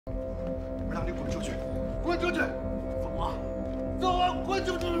去！滚出去！走啊！走啊！滚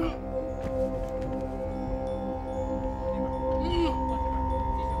出去！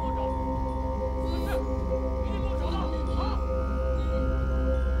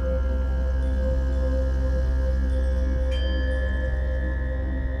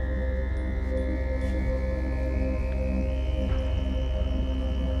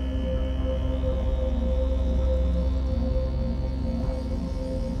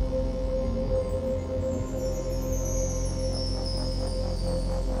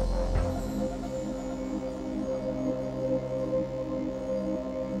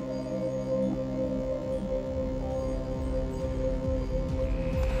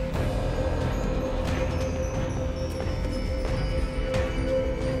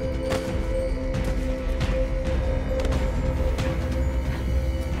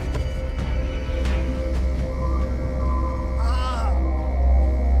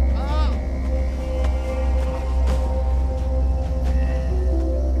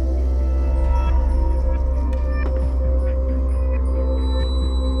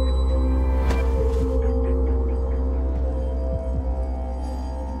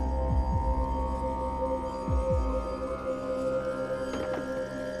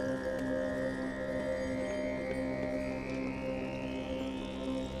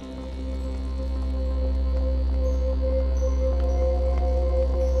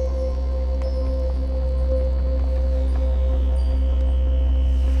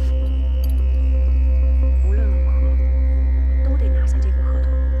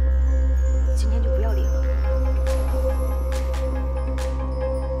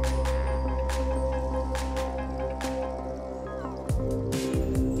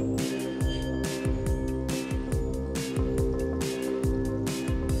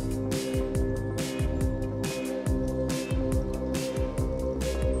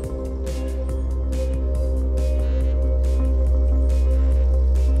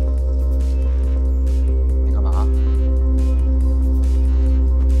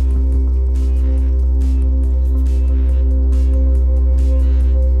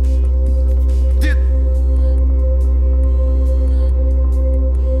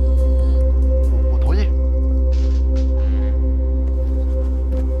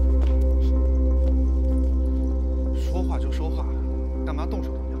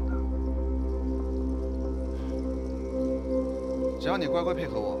只要你乖乖配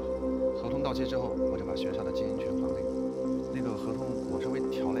合我，合同到期之后，我就把学校的经营权还给你。那个合同我稍微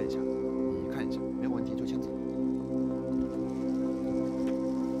调了一下，你看一下，没有问题就签字。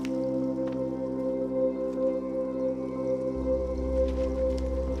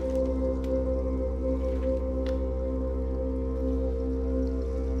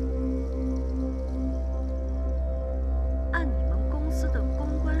按你们公司的公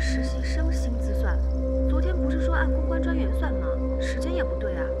关实习生薪资算，昨天不是说按公关专员算吗？时间也不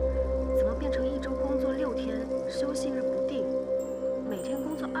对啊，怎么变成一周工作6天，休息日不定，每天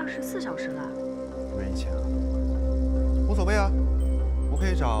工作24小时了？没钱啊？无所谓啊，我可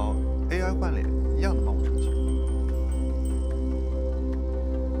以找 AI 换脸，一样的帮我出钱。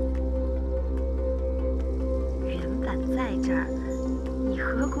原版在这儿，你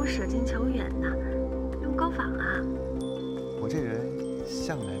何苦舍近求远呢？用高仿啊！我这人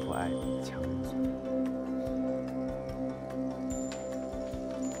向来不爱强人所难。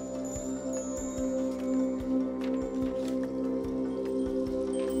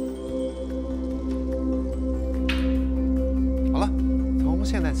好了，从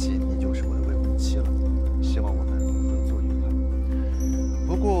现在起你就是我的未婚妻了，希望我们合作愉快。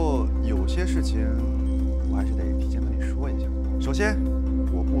不过有些事情我还是得提前跟你说一下。首先，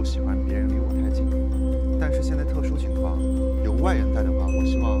我不喜欢别人离我太近，但是现在特殊情况，有外人在的话，我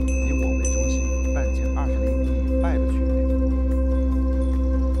希望以我为中心办件20厘米以外的区域内。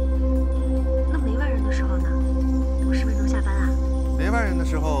那没外人的时候呢？我10分钟下班啊。没外人的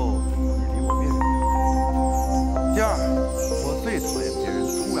时候，你离我越远越好。第二，我最讨厌别人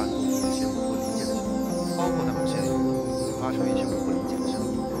突然做出一些我不理解的行为，包括在某些领域发出一些我不理解的声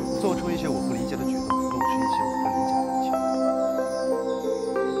音，做出一些我不理解的举动，露出一些我不理解的表情。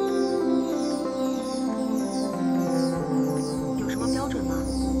有什么标准吗？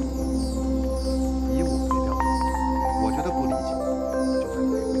以我为标准，我觉得不理解就在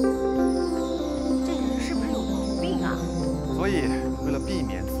违规。这人是不是有毛病啊？所以，为了避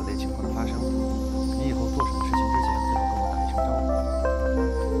免此类情况的发生，你以后做什么事情之前最好跟我打一声招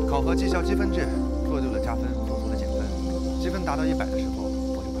呼。考核绩效积分制，做对了加分，做错了减分。积分达到100的时候，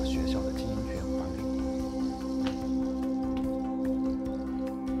我就把学校的经营权还给你。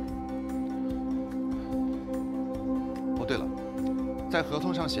哦，对了，在在合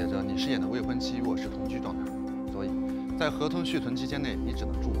同上写着你饰演的未婚妻与我是同居状态，所以在合同续存期间内，你只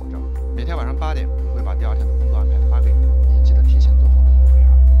能住我这儿。每天晚上8点，我会把第2天的工作安排发给你，你记得提前做好不回来。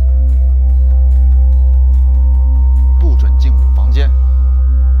不准进我房间。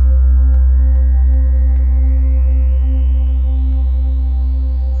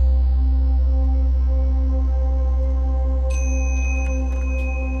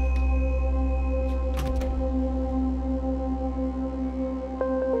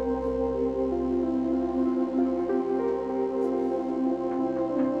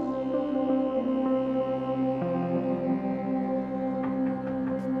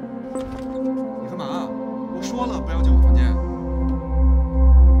 你干嘛？我说了不要进我房间。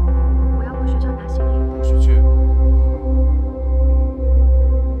我要回学校拿行李。不许去。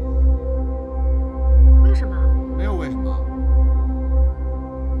为什么？没有为什么。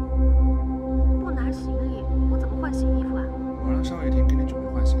不拿行李，我怎么换洗衣服啊？我让邵雨婷给你准备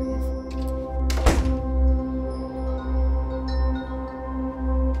换洗的衣服。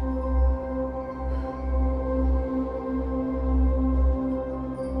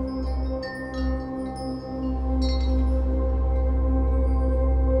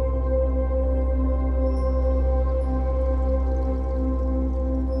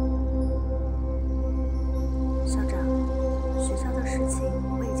 校长，学校的事情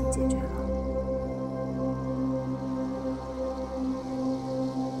我已经解决了。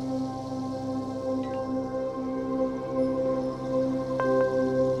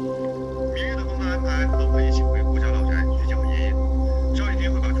明日的工作安排和我一起回顾家老宅去见我爷爷。赵雨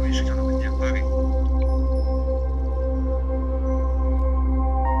婷会把注意事项的文件发给你。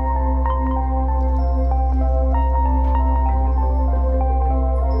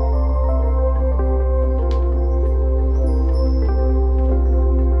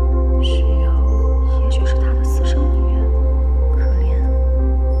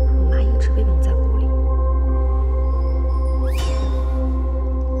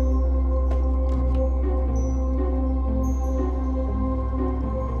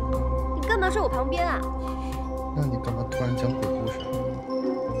 睡我旁边啊！那你干嘛突然讲鬼故事？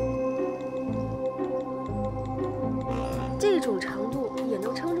这种长度也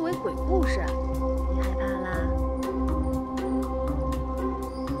能称之为鬼故事？你害怕啦？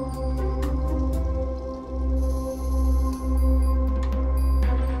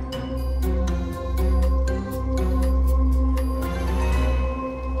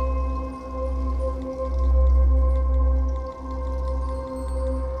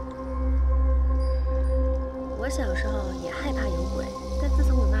我小时候也害怕有鬼，但自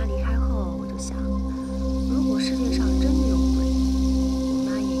从我妈离开后，我就想，如果世界上真有鬼，我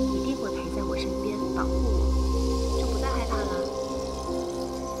妈也一定会陪在我身边保护我，就不再害怕了。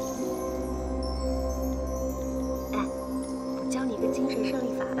哎，我教你一个精神胜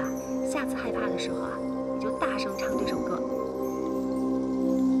利法吧，下次害怕的时候啊，你就大声唱这首歌。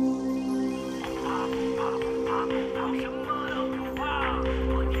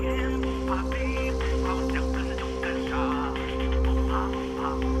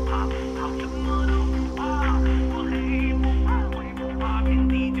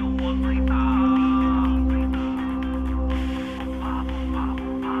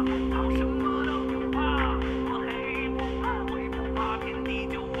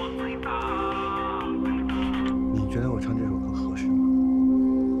 我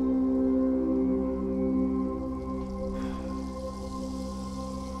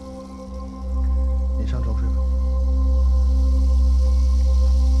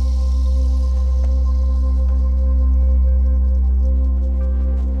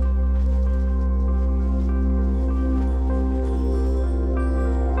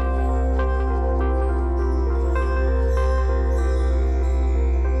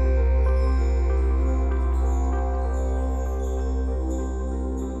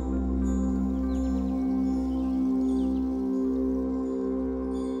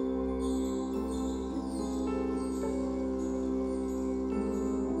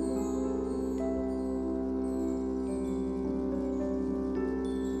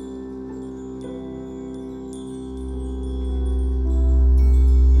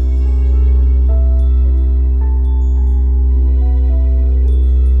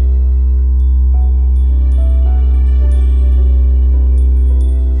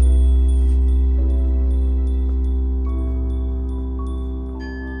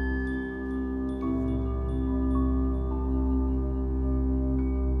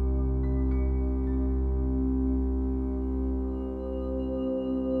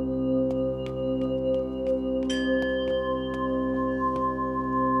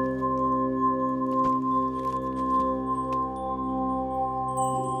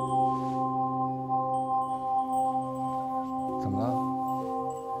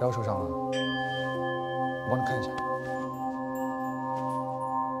腰受伤了，我帮你看一下。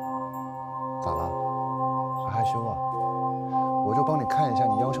咋了？还害羞啊？我就帮你看一下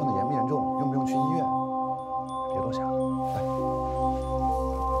你腰伤的严不严重，用不用去医院？别多想，来。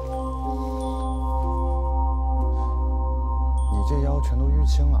你这腰全都淤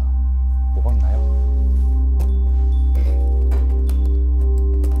青了，我帮你拿药。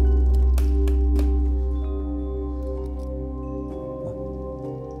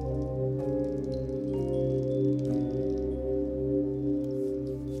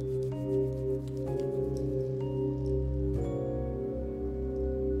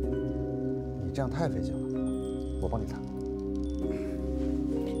 这样太费劲了，我帮你擦。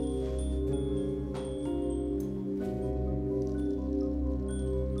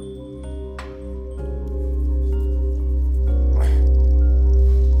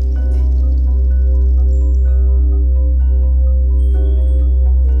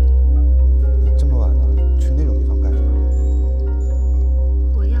你这么晚了，去那种地方干什么？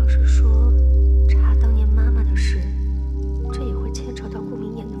我要是说查当年妈妈的事，这也会牵扯到顾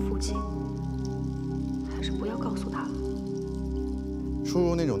明年的父亲。 还是不要告诉他了。出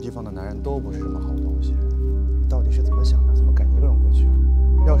入那种地方的男人都不是什么好东西。你到底是怎么想的？怎么敢一个人过去？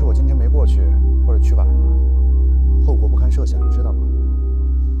要是我今天没过去，或者去晚了，后果不堪设想，你知道吗？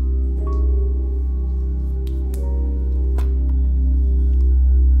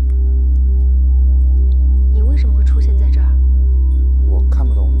你为什么会出现在这儿？我看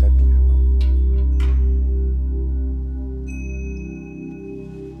不懂你在比什么。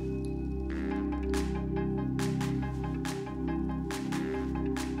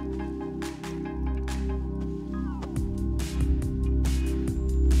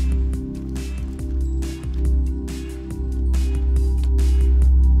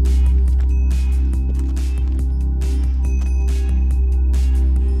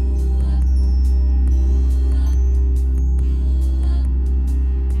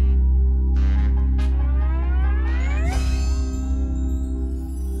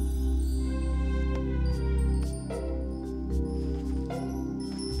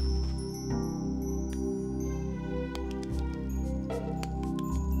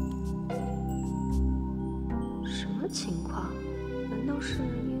 情况？难道是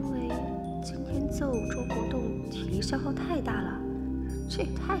因为今天奏周活动体力消耗太大了？这也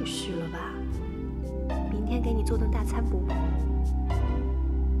太虚了吧！明天给你做顿大餐补补。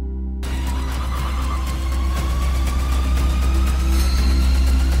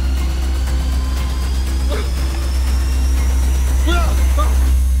不要！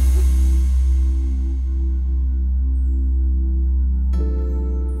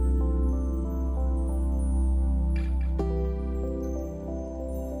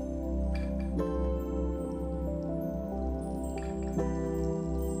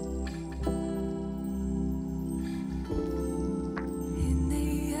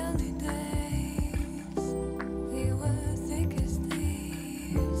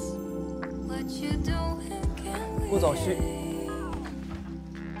顾总徐，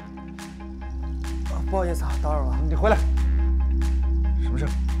不好意思啊，打扰了。你回来，什么事？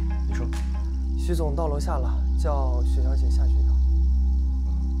你说。徐总到楼下了，叫许小姐下去一趟。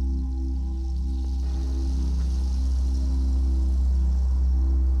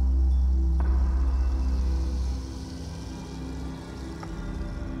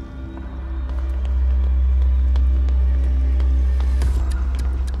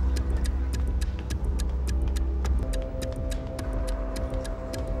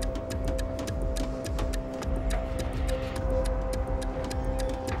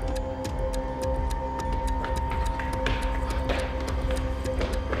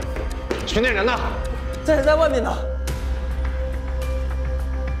群内人呢？在外面呢。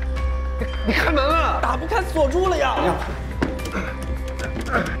你开门啊！打不开，锁住了呀！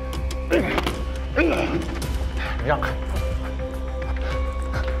你让开！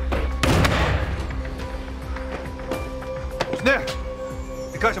群内，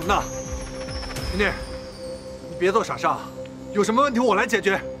你干什么呢？群内，你别做傻事，有什么问题我来解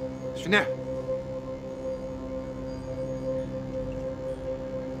决。群内。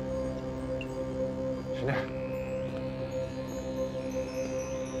 徐内，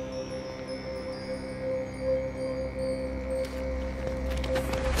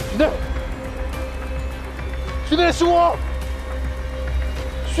徐内，徐内是我，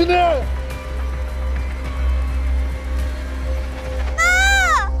徐内。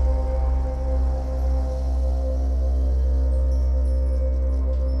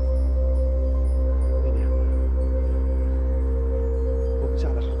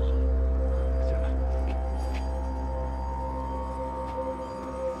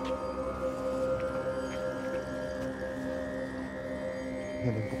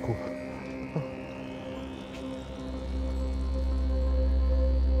不哭。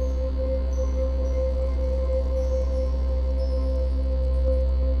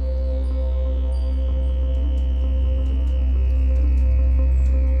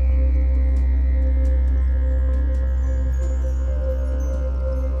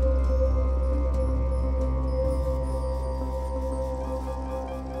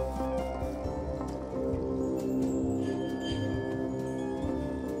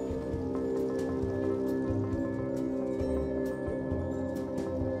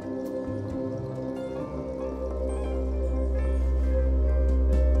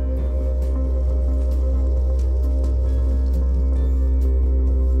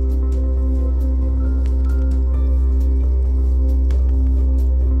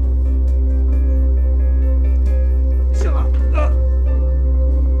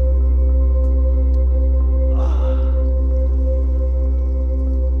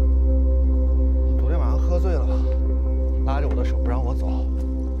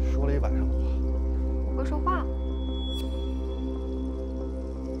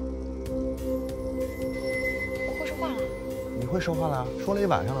会说话了，说了一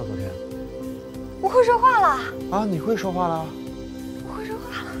晚上了。昨天，我会说话了啊！你会说话了？我会说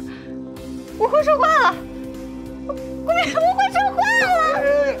话了，我会说话了，我会说话了，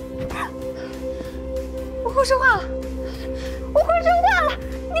我会说话了，我会说话了，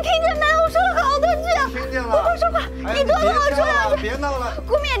你听见没？我说了好多句，听见了。我会说话，你多跟我说两句。别闹了，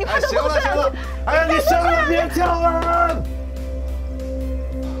顾面，你快多跟我说两句。哎呀，你生了别叫了。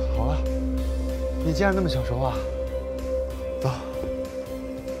好了，你既然那么想说话。 走，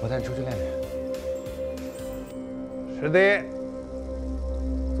我带你出去练练。是的，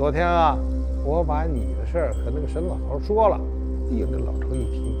昨天啊，我把你的事儿和那个沈老头说了，哎呦，那老头一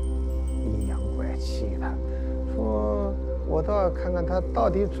听，阴阳怪气的，说我倒要看看他到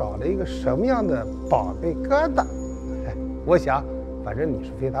底找了一个什么样的宝贝疙瘩。哎，我想，反正你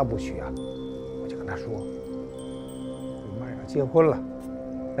是非他不许啊，我就跟他说，你马上要结婚了，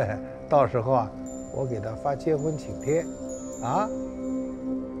嘿嘿，到时候啊，我给他发结婚请帖。 啊，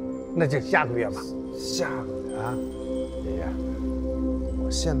那就下个月吧。下个月啊，爷爷，我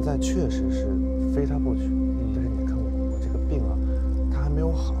现在确实是非他不娶。但是你看我这个病啊，它还没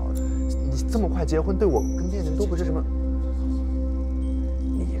有好，你这么快结婚，对我跟念念都不是什么。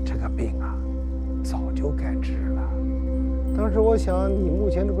你这个病啊，早就该治了。当时我想，你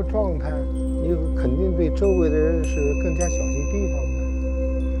目前这个状态，你肯定对周围的人是更加小心提防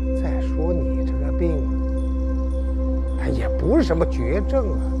的。再说你这个病啊。 也不是什么绝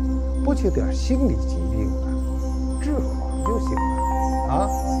症啊，不就点心理疾病啊，治好就行了啊！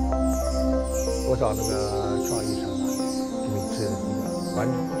我找那个赵医生啊，给你制那个完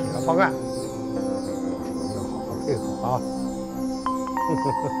整的治疗方案，你要好好配合啊！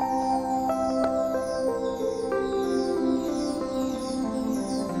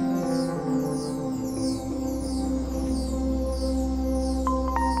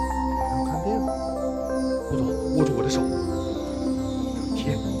要看病，顾总，握住我的手。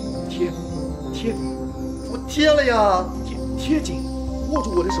 贴，我贴了呀！贴紧，握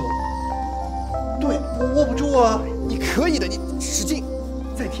住我的手。对，我握不住啊！你可以的，你使劲，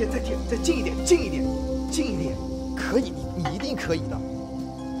再贴，再近一点，近一点，近一点，可以，你一定可以的。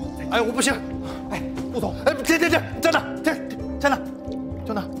哎，我不行！哎，顾总，哎，停，在那，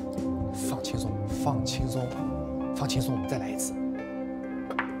就那，放轻松，放轻松，放轻松，我们再来一次。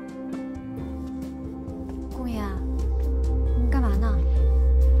顾爷，你干嘛呢？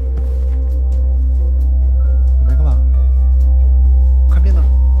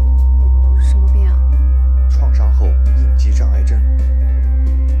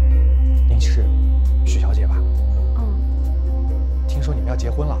 结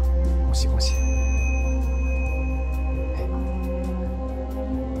婚了，恭喜恭喜！哎，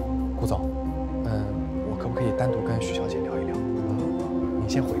顾总，我可不可以单独跟许小姐聊一聊？您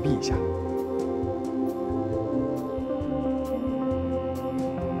先回避一下。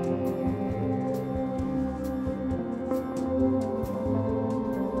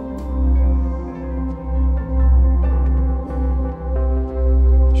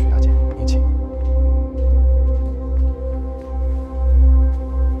许小姐，您请。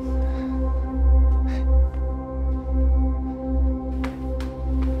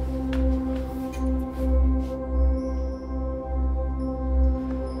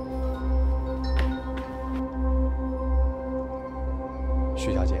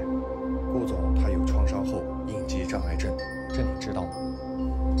 许小姐，顾总他有创伤后应激障碍症，这你知道吗？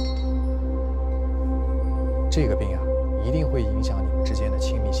这个病啊，一定会影响你们之间的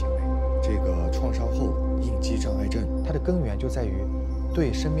亲密行为。这个创伤后应激障碍症，它的根源就在于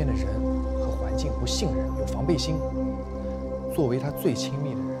对身边的人和环境不信任，有防备心。作为他最亲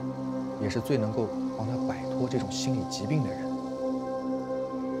密的人，也是最能够帮他摆脱这种心理疾病的人。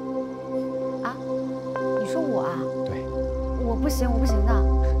啊？你说我啊？对，我不行，我不行的。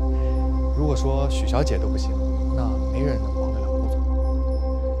如果说许小姐都不行，那没人能帮得了顾总。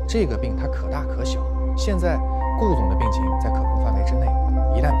这个病它可大可小，现在顾总的病情在可控范围之内，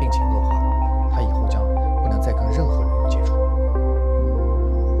一旦病情恶化，他以后将不能再跟任何人有接触。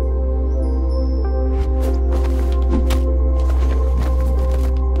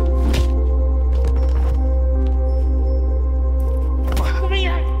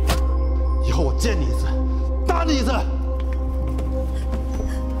以后我见你一次，打你一次。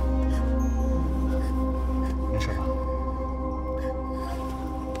没事吧？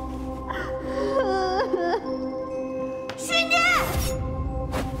徐姐，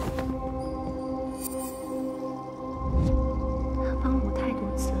他帮了我太多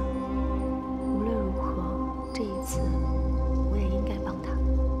次，无论如何，这一次我也应该帮他。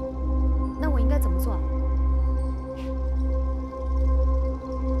那我应该怎么做？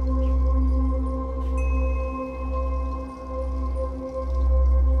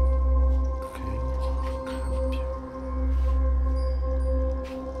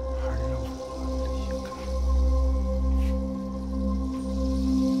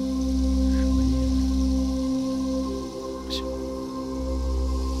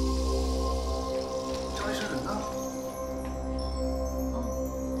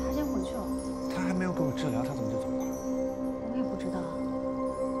治疗他怎么就走了？我也不知道。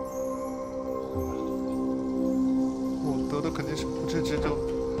我得的肯定是不治之症，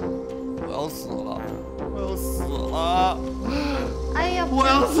我要死了，我要死了！哎呀，我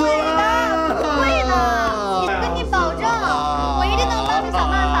要死了！不会的，我跟你保证，我一定能帮你想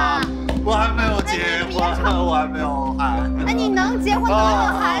办法。我还没有结婚，我还没有孩子。那你能结婚，能有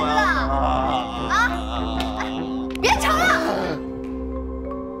孩子了？啊！别吵了！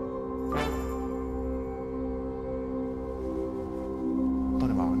逗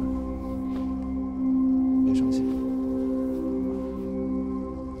你玩呢，别生气。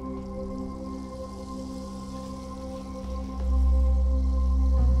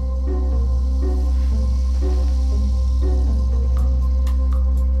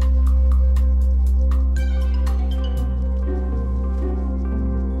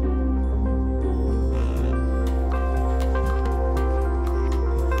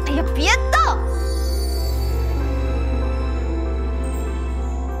哎呀，别动！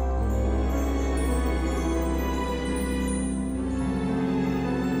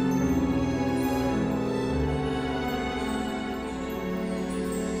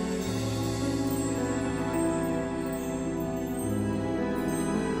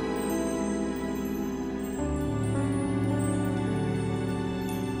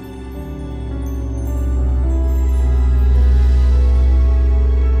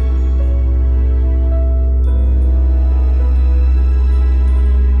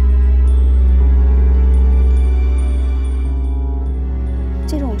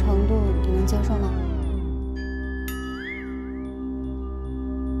这种程度你能接受吗？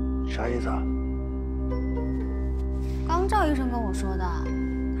啥意思啊？刚赵医生跟我说的，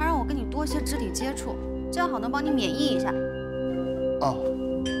他让我跟你多些肢体接触，这样好能帮你免疫一下。哦，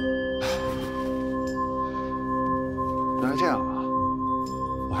原来这样啊！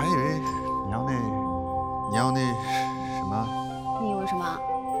我还以为你要那什么？你以为什么？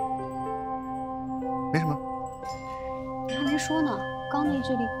没什么，你还没说呢，刚那一距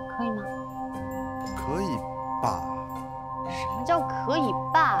离可以吗？可以吧？什么叫可以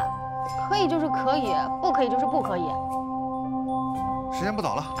吧？可以就是可以，不可以就是不可以。时间不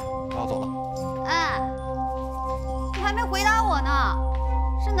早了，我要走了。哎，你还没回答我呢，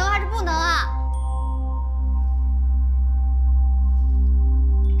是能还是不能啊？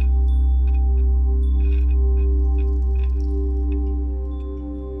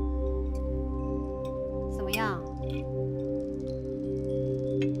怎么样？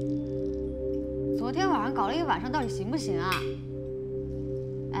昨天晚上搞了一晚上，到底行不行啊？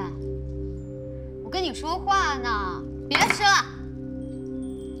哎，我跟你说话呢，别吃了。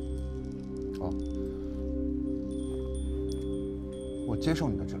哦，我接受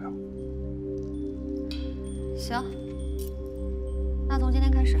你的治疗。行，那从今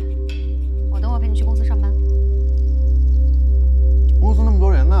天开始，我等会儿陪你去公司上班。公司那么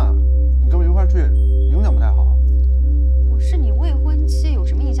多人呢，你跟我一块去，影响不太好。我是你未婚妻，有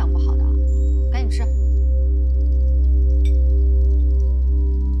什么影响不好的？赶紧吃。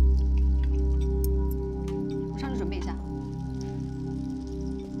我上去准备一下。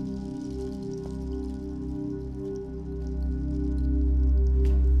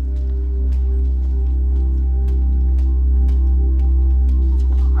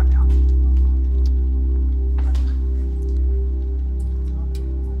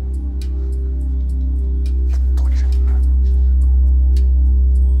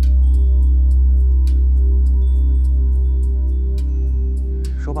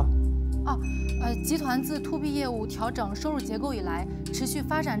集团自 to B 业务调整收入结构以来，持续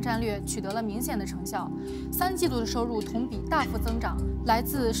发展战略取得了明显的成效。3季度的收入同比大幅增长，来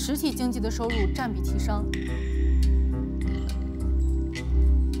自实体经济的收入占比提升。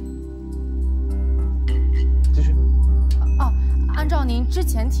继续。按照您之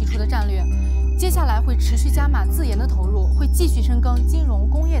前提出的战略，接下来会持续加码自研的投入，会继续深耕金融、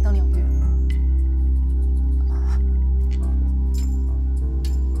工业等领域。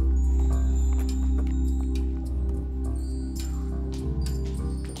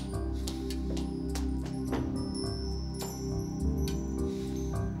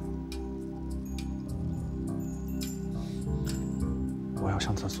 我要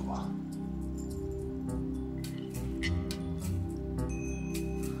上厕所。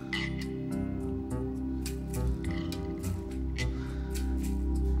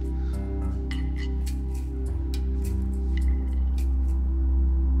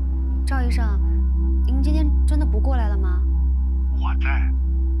赵医生，您今天真的不过来了吗？我在，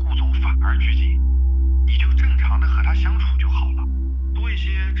顾总反而拘谨，你就正常的和他相处就好了，多一些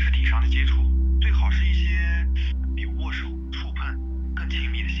肢体上的接触，最好是一些比握手、触碰更亲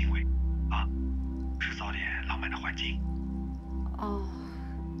密的行为，啊，制造点浪漫的环境。哦，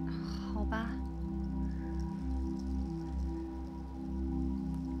好吧。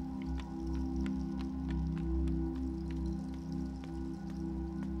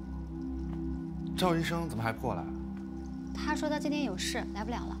赵医生怎么还不过来？他说他今天有事，来不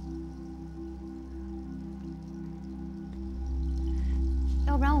了了。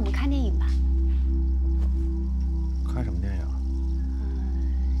要不然我们看电影吧？看什么电影？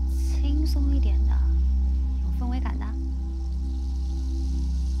轻松一点的，有氛围感的。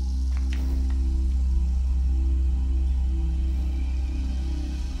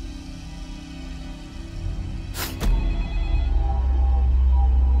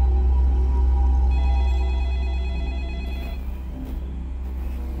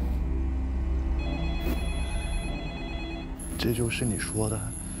这就是你说的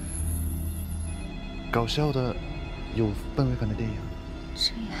搞笑的、有氛围感的电影？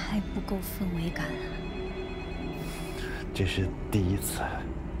这还不够氛围感啊！这是第一次，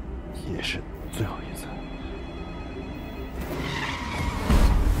也是最后一次。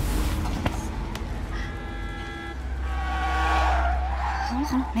好了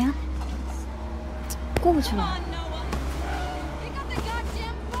好了，没了，过去了。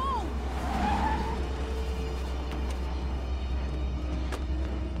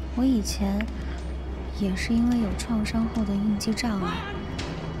 我以前也是因为有创伤后的应激障碍，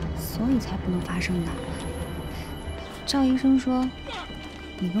所以才不能发生的。赵医生说，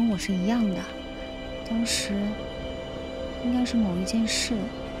你跟我是一样的，当时应该是某一件事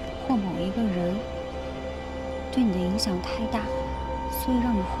或某一个人对你的影响太大，所以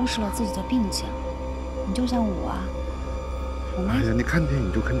让你忽视了自己的病情。你就像我啊，我妈。哎呀，你看电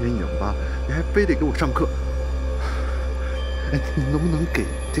影就看电影吧，你还非得给我上课。 哎，你能不能给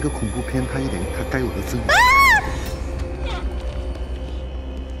这个恐怖片它一点它该有的尊严？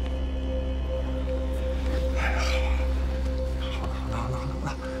哎呀，好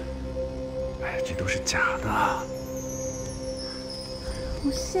了，哎呀，这都是假的。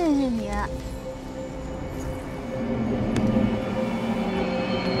我谢谢你。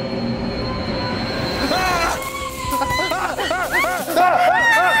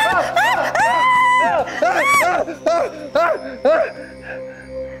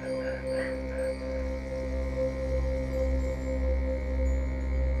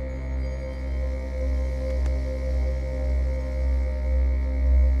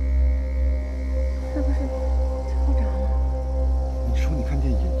是不是敲闸了？你说你看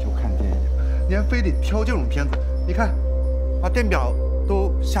电影就看电影，你还非得挑这种片子？你看，把电表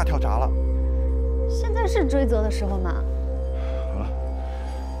都吓跳闸了。现在是追责的时候吗？好了，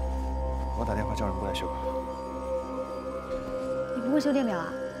我打电话叫人过来修。 你不会修电表啊？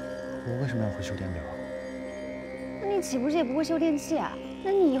我为什么要会修电表？那你岂不是也不会修电器啊？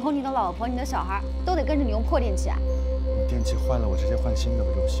那你以后你的老婆、你的小孩都得跟着你用破电器啊？我电器坏了，我直接换新的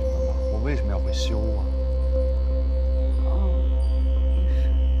不就行了吗？我为什么要会修啊？哦，也是。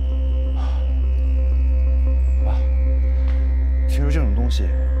好吧，其实这种东西也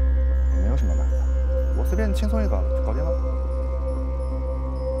没有什么难的，我随便轻松一搞就搞定了。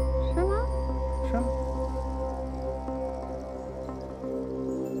是吗？是啊。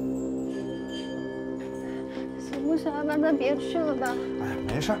 不行，要不然咱别去了吧。哎呀，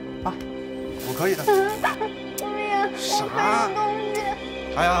没事啊，我可以的。救命！啥东西？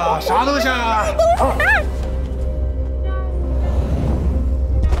哎呀，啥东西啊？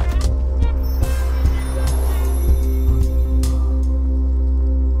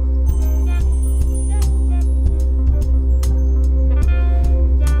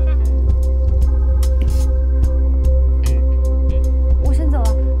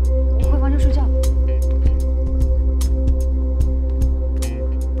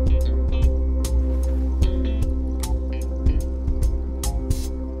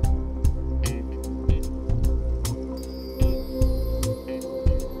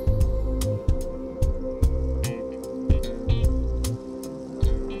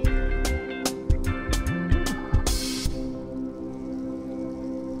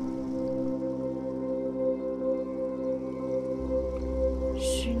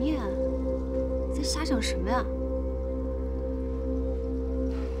想什么呀？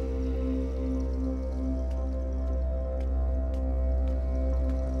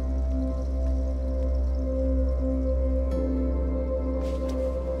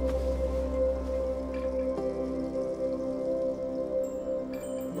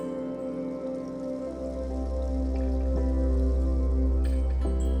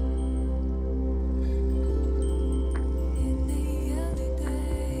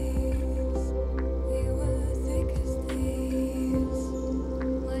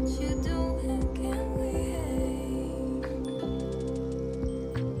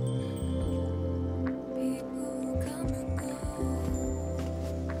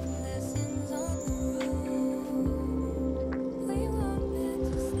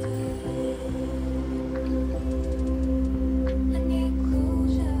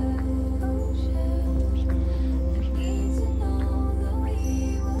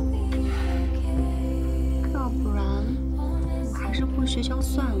学校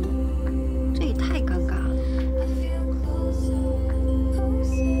算了，这也太尴尬了。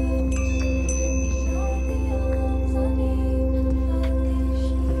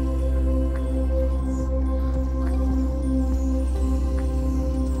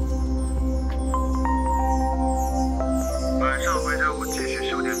晚上回家我继续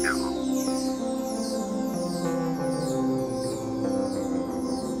修电电脑。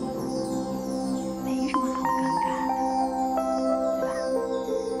没什么好尴尬的。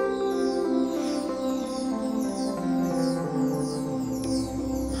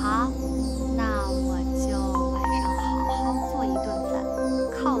 好，那我就晚上好好做一顿饭，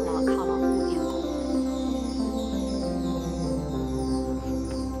犒劳犒劳护电工。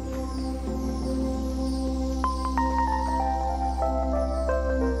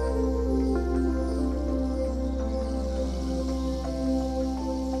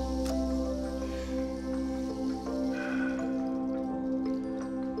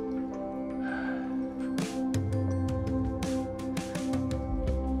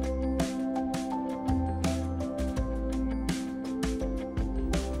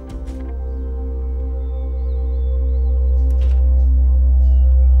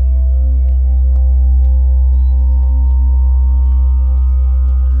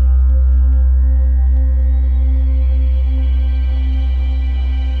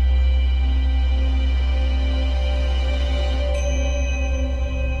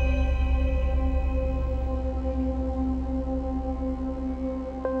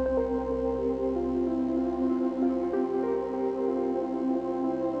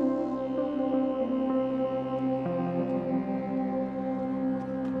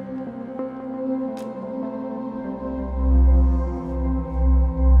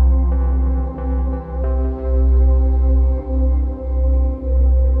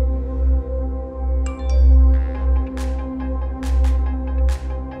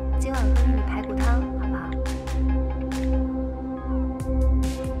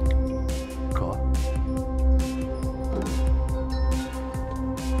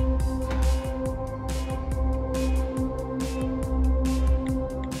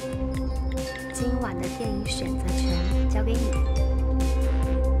电影选择权交给你。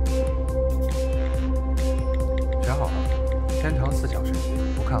选好了，片长4小时，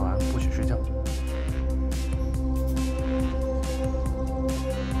不看完不许睡觉。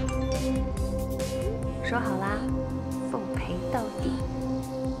说好啦，奉陪到底。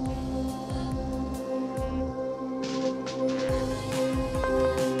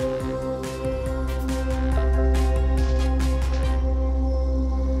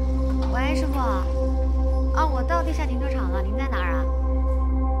 喂，师傅，啊，我到地下停车场了，您在哪儿啊？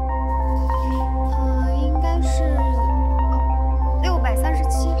应该是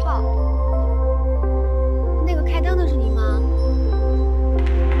637号。那个开灯的是您吗？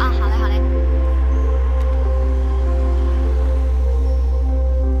啊，好嘞，好嘞。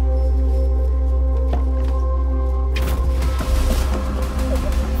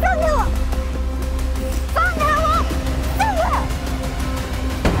放开我！放开我！放开！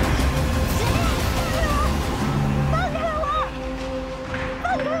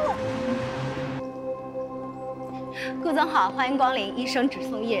 顾总好，欢迎光临一生只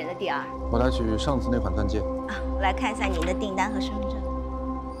送一人的第二。我来取上次那款钻戒。啊，我来看一下您的订单和身份证。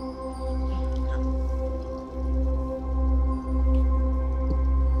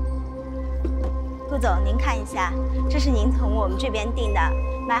顾总，您看一下，这是您从我们这边订的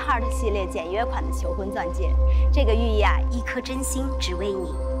My Heart 系列简约款的求婚钻戒，这个寓意啊，一颗真心只为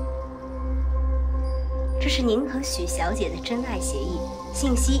你。这是您和许小姐的真爱协议。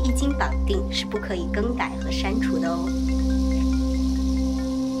 信息一经绑定是不可以更改和删除的哦。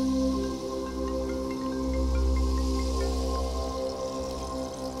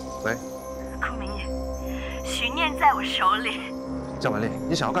喂，顾明野，许念在我手里。江文丽，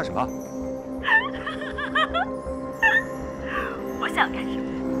你想要干什么？我想干什么？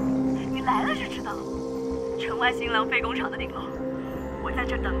你来了就知道了。城外新浪废工厂的顶楼，我在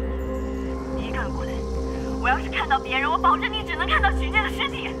这等你。你一个人过来，我要是看到别人，我保证你只能看到许念的尸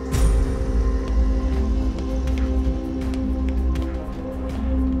体。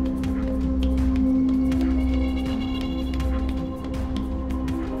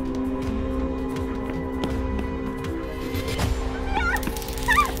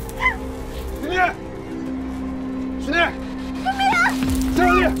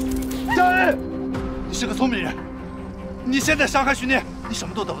你是个聪明人，你现在伤害许念，你什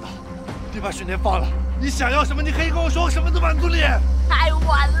么都得不到。你把许念放了，你想要什么，你可以跟我说，我什么都满足你。太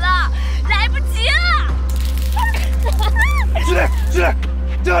晚了，来不及了。许念，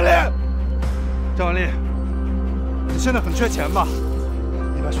张文丽，张文丽，你现在很缺钱吧？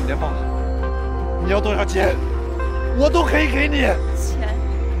你把许念放了，你要多少钱，我都可以给你。钱？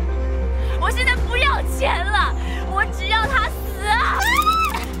我现在不要钱了，我只要他死啊！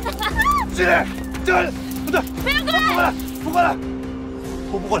许念。这个不对，不要过来！不过来，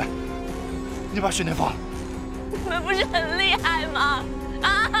我不过来。你把许念放了。你们不是很厉害吗？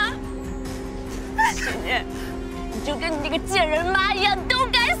啊！许念，你就跟你那个贱人妈一样，都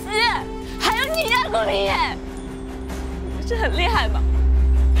该死！还有你呀，顾明野，你不是很厉害吗？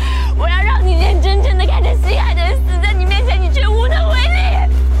我要让你眼睁睁的看着心爱的人死在你面前，你却无能为力。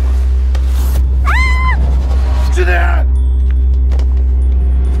啊！许念。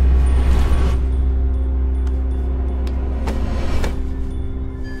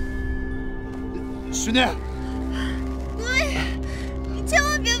许念，顾明野，你千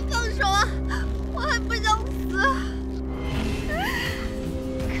万别放手啊！我还不想死。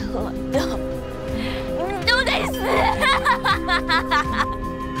可恶，你们都得死！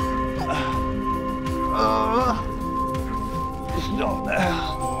小的呀，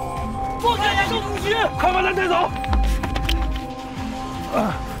放开严重武器，快把他带走！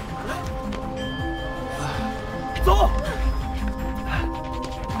走。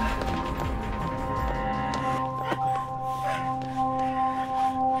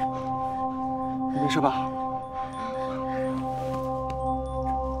没事吧？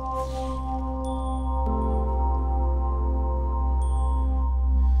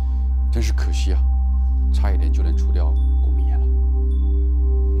真是可惜啊，差一点就能除掉顾明言了。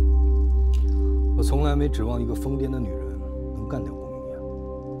我从来没指望一个疯癫的女人能干掉顾明言。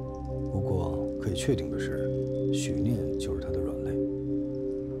不过可以确定的是，许念就是她的软肋。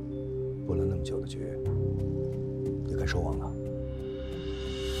布了那么久的局，也该收网了。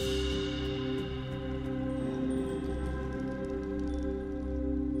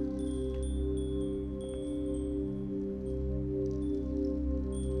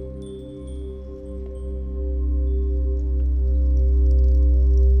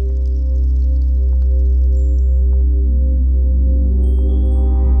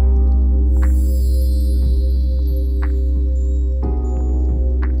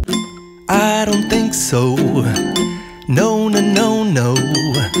I don't think so. No, no, no, no.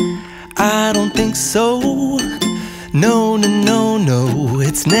 I don't think so. No, no, no, no.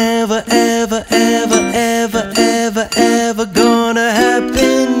 It's never, ever, ever, ever, ever, ever gonna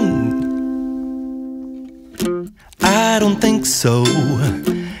happen. I don't think so.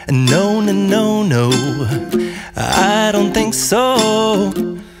 No, no, no, no. I don't think so.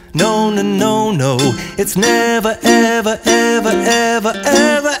 No, no, no, no. It's never, ever, ever, ever,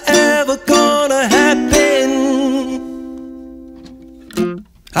 ever, ever gonna happen.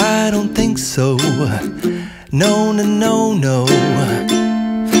 I don't think so. No, no, no, no.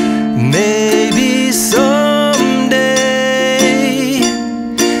 Maybe someday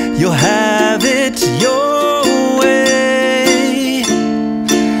you'll have it your way.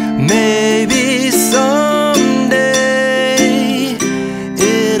 Maybe someday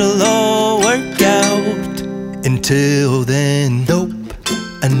it'll all work out. Until then, nope,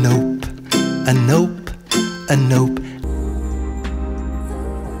 a nope, a nope, a nope.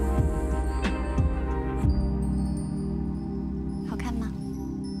 好看吗？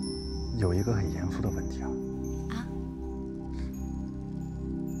有一个很严肃的问题啊。啊？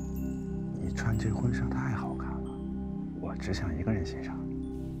你穿这婚纱太好看了，我只想一个人欣赏。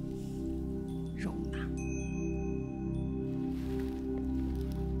容吧。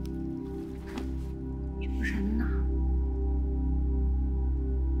人呢？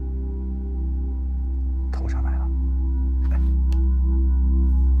头上来了，来，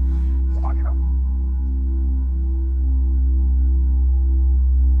我帮你弄。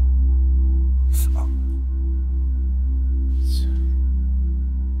啊，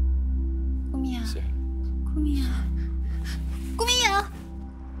顾明远，顾明远！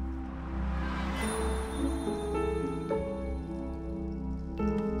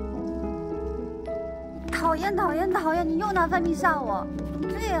讨厌讨厌讨厌！你又拿饭米吓我，怎么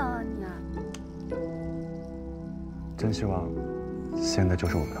这样啊你？真希望现在就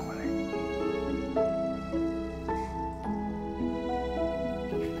是我们的婚礼。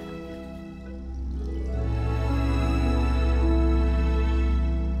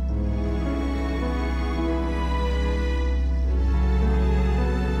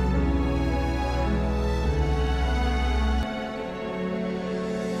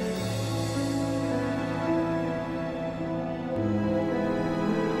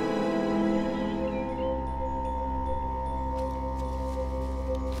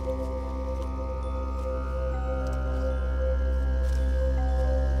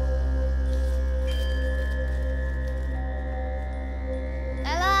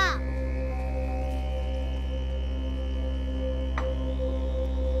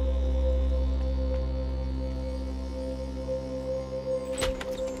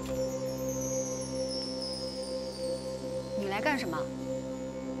 干什么？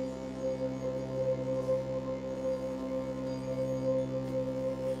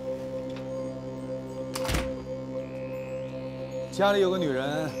家里有个女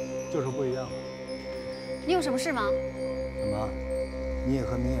人，就是不一样。你有什么事吗？怎么，你也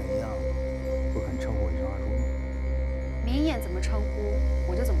和明眼一样，不肯称呼我一声二叔吗？明眼怎么称呼，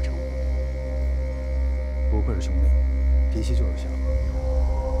我就怎么称呼。不愧是兄妹，脾气就是像。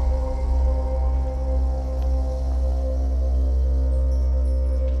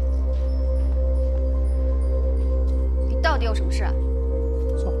 到底有什么事？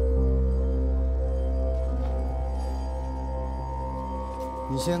坐。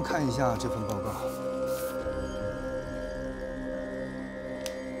你先看一下这份报告。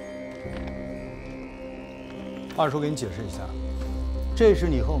二叔给你解释一下，这是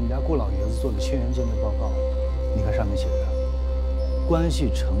你和我们家顾老爷子做的亲缘见面报告。你看上面写的，关系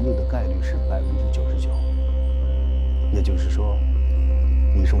成立的概率是99%，也就是说，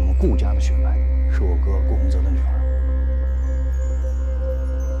你是我们顾家的血脉，是我哥顾洪泽的女儿。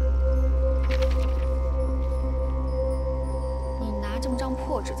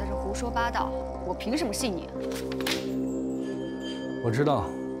 破纸在这胡说八道，我凭什么信你？我知道，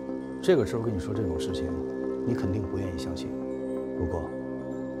这个时候跟你说这种事情，你肯定不愿意相信。不过，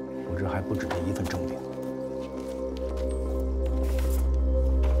我这还不止这一份证明。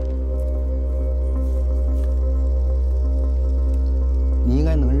你应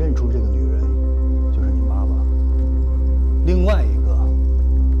该能认出这个女人，就是你妈吧？另外一个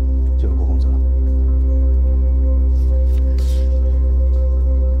就是顾洪泽。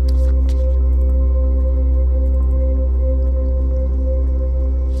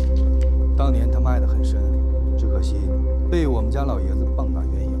 当年他们爱得很深，只可惜被我们家老爷子棒打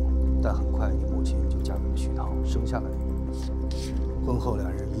鸳鸯。但很快，你母亲就嫁给了徐涛，生下了你。婚后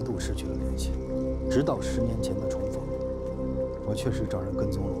两人一度失去了联系，直到10年前的重逢。我确实找人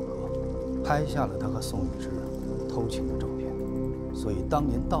跟踪了我哥，拍下了他和宋雨之偷情的照片。所以当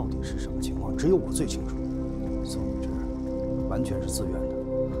年到底是什么情况，只有我最清楚。宋雨之完全是自愿的，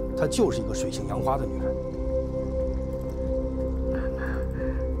她就是一个水性杨花的女人。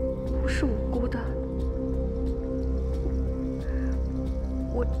 是无辜的，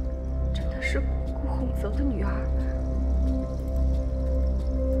我真的是顾洪泽的女儿。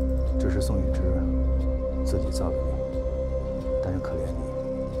这是宋雨之自己造的孽，但是可怜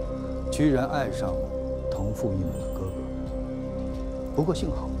你，居然爱上同父异母的哥哥。不过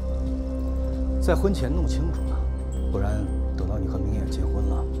幸好，在婚前弄清楚了，不然等到你和明眼结婚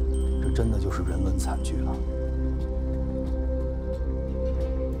了，这真的就是人伦惨剧了。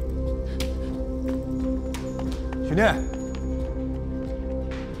 许念，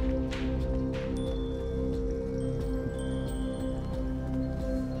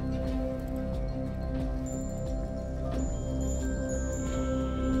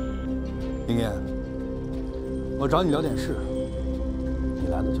明眼，我找你聊点事，你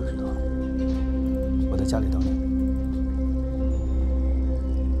来了就知道。我在家里等你。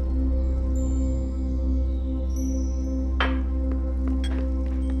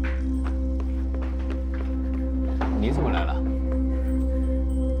你怎么来了？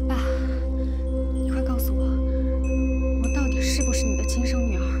爸，你快告诉我，我到底是不是你的亲生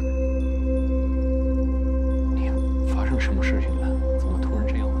女儿？你发生什么事情了？怎么突然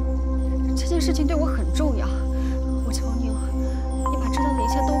这样问？这件事情对我很重要，我求你了，你把知道的一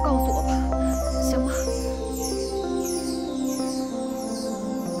切都告诉我吧，行吗？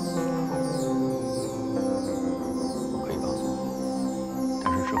我可以告诉你，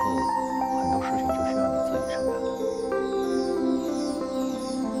但是之后很多事情就需要你自己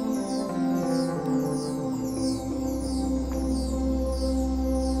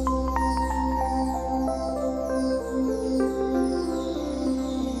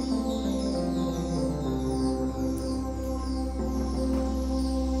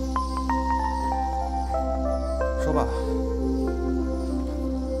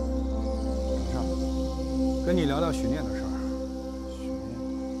叫许念的事儿。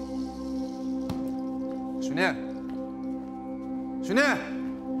许念，许念，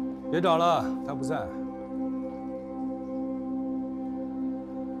别找了，他不在。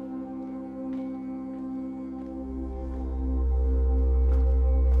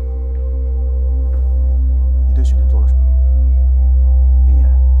你对许念做了什么？明言，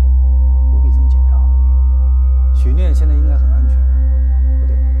不必这么紧张。许念现在应该很安全。不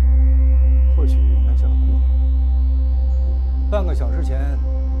对，或许应该叫他顾。半个小时前，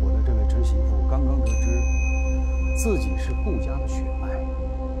我的这位侄媳妇刚刚得知自己是顾家的血脉，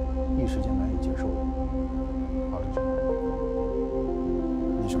一时间难以接受。好着去。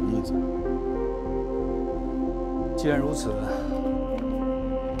你什么意思？既然如此，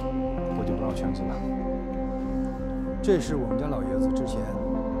我就不绕圈子了。这是我们家老爷子之前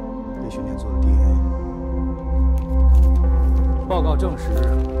给许念做的 DNA， 报告证实，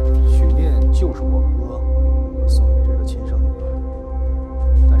许念就是我哥和宋雨之的亲生女儿。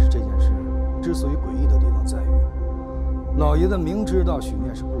但是这件事之所以诡异的地方在于，老爷子明知道许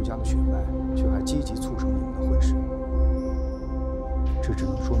念是顾家的血脉，却还积极促成你们的婚事。这只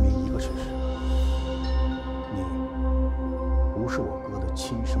能说明一个事实：你不是我哥的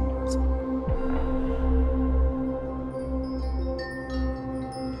亲生儿子。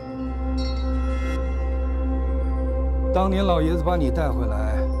当年老爷子把你带回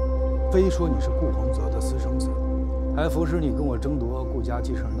来，非说你是顾洪泽的私生子，还服使你跟我争夺顾家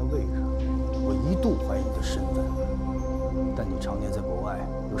继承人的位置。我一度怀疑你的身份，但你常年在国外，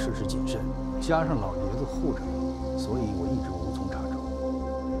又事事谨慎，加上老爷子护着你，所以我一直无从查找。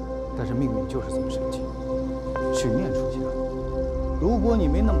但是命运就是这么神奇，许念出现了。如果你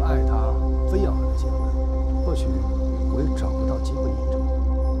没那么爱他，非要和他结婚，或许我也找不到机会印证。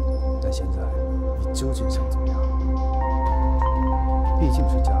但现在，你究竟想怎么样？毕竟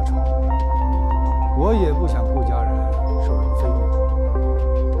是家丑，我也不想顾家人受人非议。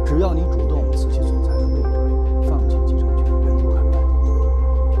只要你主动辞去总裁的位置，放弃继承权，远走海外，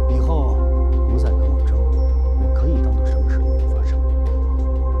以后不再跟我争，我可以当做什么事都没有发生。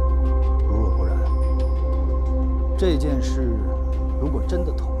如若不然，这件事如果真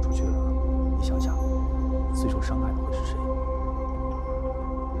的捅出去了，你想想，最受伤害的会是谁？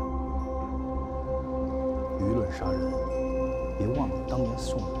舆论杀人。别忘了当年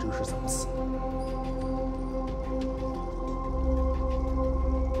宋雨之是怎么死的。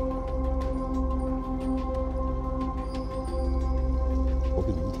我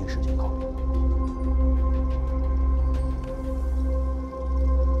给你1天时间考虑。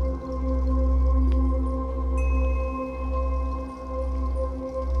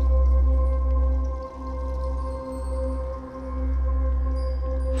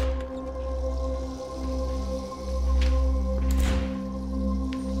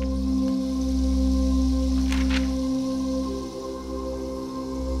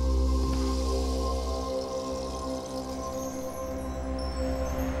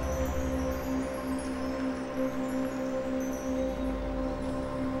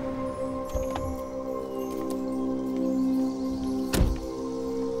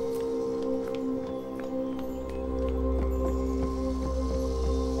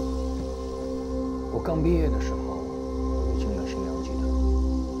刚毕业的时候，我就进了新阳集团，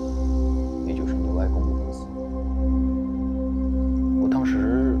也就是你外公的公司。我当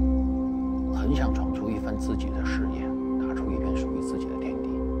时很想闯出一番自己的事业，踏出一片属于自己的天地。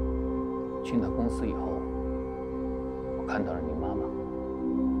进了公司以后，我看到了你妈妈，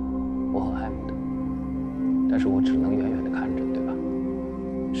我很爱慕她，但是我只能远远地看着，对吧？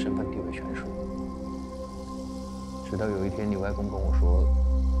身份地位悬殊。直到有一天，你外公跟我说，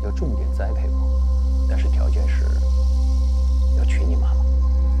要重点栽培我。但是条件是要娶你妈妈，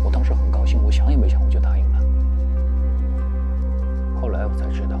我当时很高兴，我想也没想我就答应了。后来我才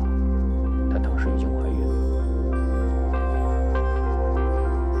知道，她当时已经怀孕了，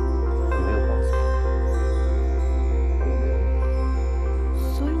我没有告诉她，我也没有问。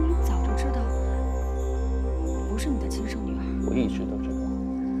所以你早就知道不是你的亲生女儿？我一直都知道，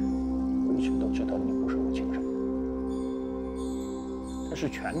我一直都知道你不是我亲生的，但是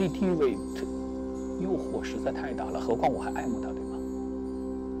权力地位诱惑实在太大了，何况我还爱慕他，对吧？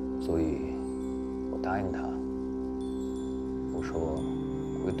所以，我答应他，我说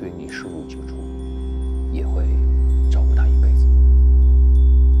我会对你视如己出，也会照顾他一辈子。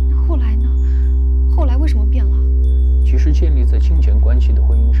后来呢？后来为什么变了？其实建立在金钱关系的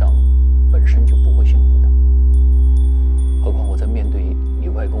婚姻上，本身就不会幸福的。何况我在面对你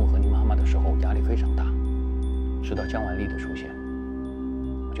外公和你妈妈的时候，压力非常大。直到江晚丽的出现，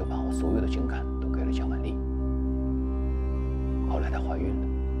我就把我所有的情感给了江晚丽，后来她怀孕了，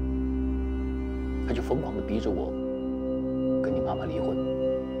他就疯狂地逼着我跟你妈妈离婚。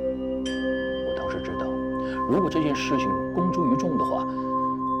我当时知道，如果这件事情公诸于众的话，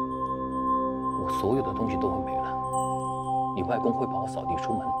我所有的东西都会没了，你外公会把我扫地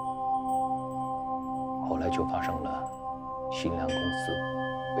出门。后来就发生了新良公司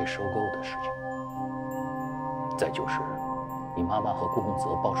被收购的事情，再就是你妈妈和顾洪泽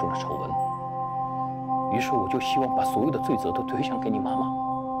爆出了丑闻，于是我就希望把所有的罪责都推向给你妈妈，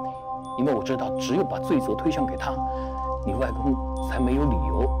因为我知道只有把罪责推向给她，你外公才没有理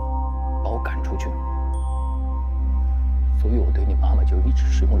由把我赶出去。所以我对你妈妈就一直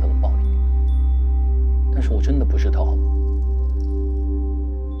使用冷暴力。但是我真的不知道，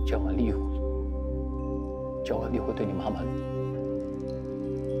交完例会对你妈妈，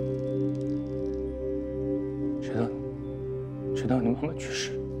直到你妈妈去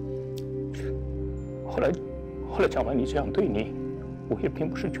世，后来蒋万里这样对你，我也并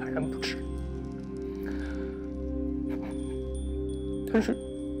不是全然不知。但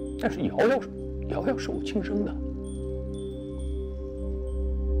是瑶瑶是我亲生的，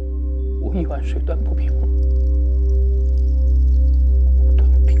我意外水断不平。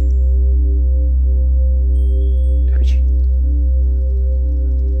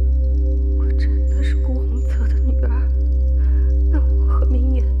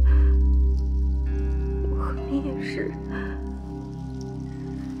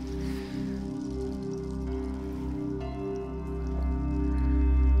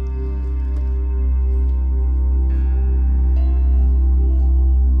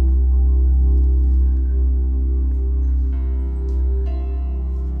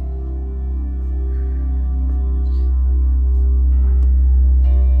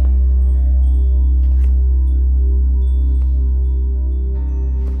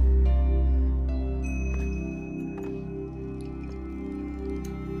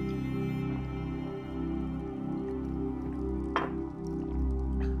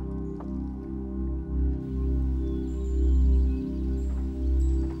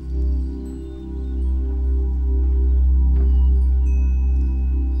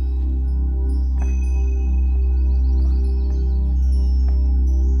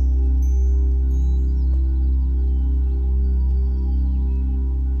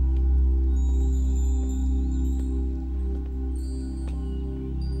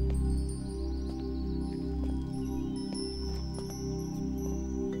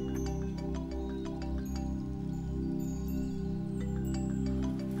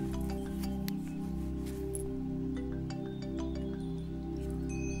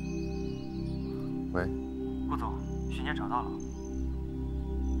喂，顾总，许念找到了，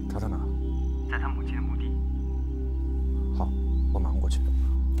他在哪？在他母亲的墓地。好，我马上过去。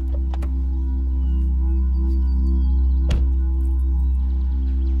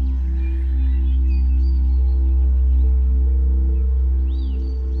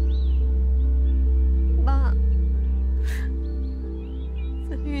妈，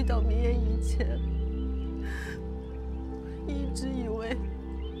在遇到明言以前，一直以为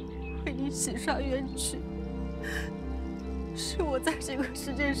为你洗刷冤屈，是我在这个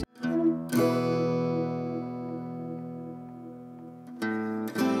世界上。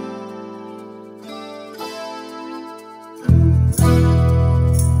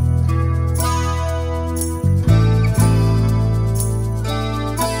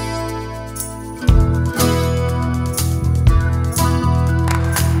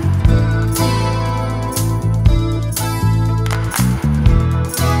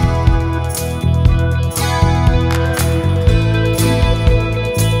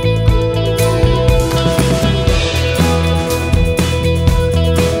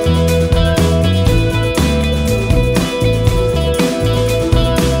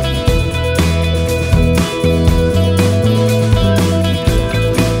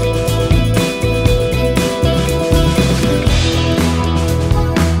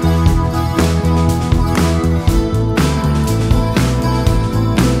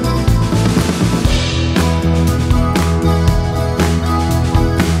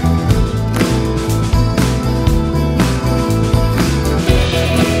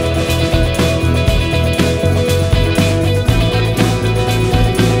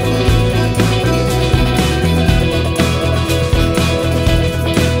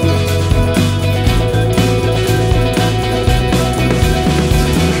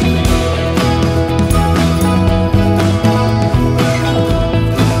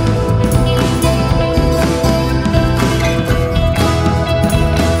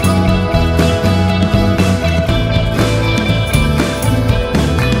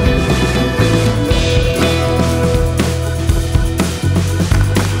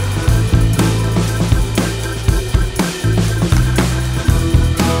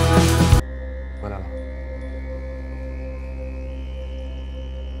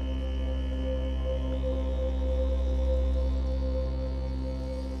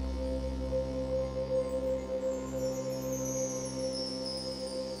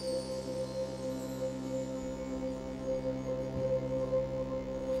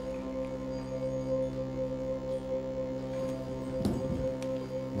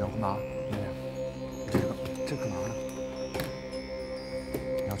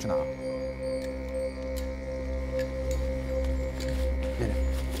去哪儿？恋恋，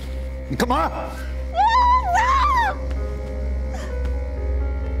你干嘛？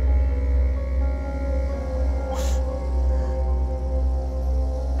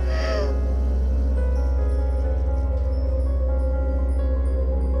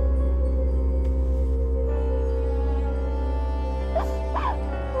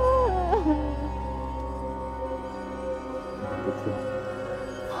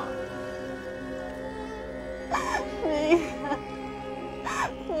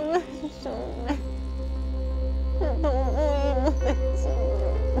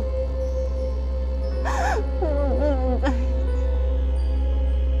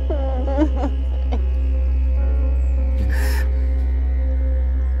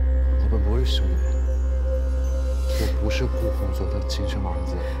亲生儿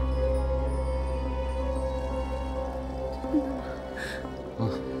子。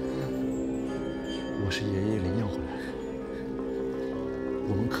我是爷爷领养回来的，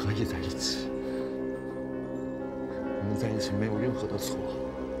我们可以在一起，我们在一起没有任何的错。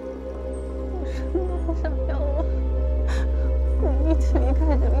我什么都不想要了，我们一起离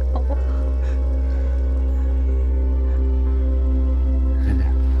开这里好不好？恋恋，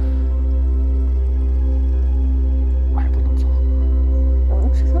我还不能走。我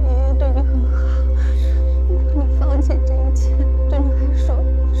知道爷爷对你很好，让你放弃这一切，对你来说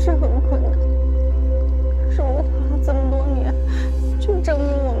是很困难。可是我花了这么多年，去证明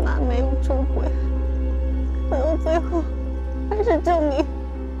我妈没有出轨，可到最后，还是证明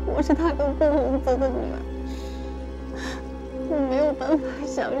我是他跟顾洪泽的女儿。我没有办法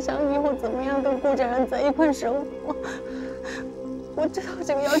想象以后怎么样跟顾家人在一块生活。我知道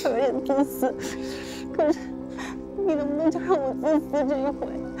这个要求有点自私，可是你能不能就让我自私这一回？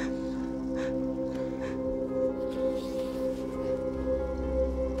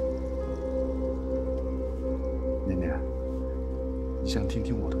年年，你想听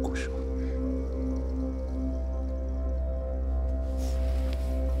听我的故事吗？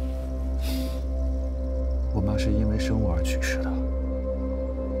我妈是因为生我而去世的，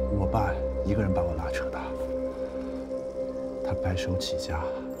我爸一个人把我拉扯大。他白手起家，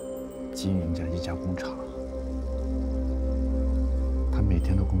经营着一家工厂。他每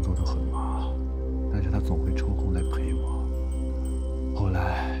天的工作都很忙，但是他总会抽空来陪我。后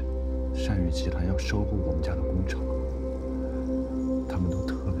来，善宇集团要收购我们家的工厂，他们都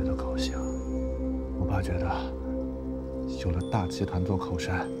特别的高兴。我爸觉得，有了大集团做靠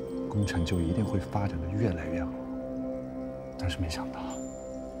山，工厂就一定会发展的越来越好。但是没想到，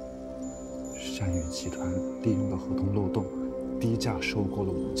善宇集团利用了合同漏洞，低价收购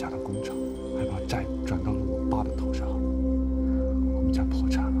了我们家的工厂，还把债转到了我爸的头上。我们家破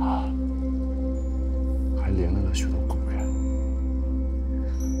产了，还连累了许多工人。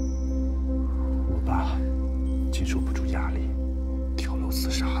我爸经受不住压力，跳楼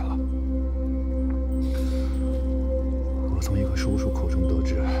自杀了。我从一个叔叔口中得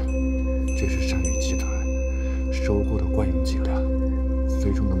知，这是善宇集团收购的惯用伎俩，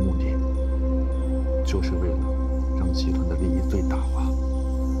最终的目的就是为了让集团的利益最大化。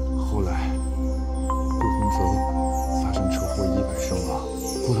后来，顾洪泽发生车祸意外身亡，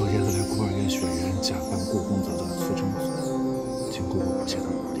顾老爷子来孤儿院血缘，假扮顾洪泽的私生子。经过我不懈的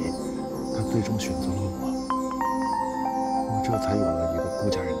努力，他最终选择了我，这才有了一个顾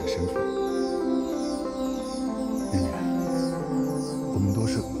家人的身份。年年，我们都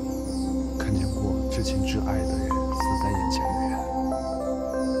是看见过至亲至爱的人死在眼前的人。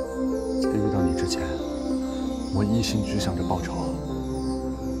在遇到你之前，我一心只想着报仇。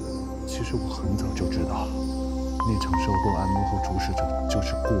其实我很早就知道，那场收购案幕后主使者就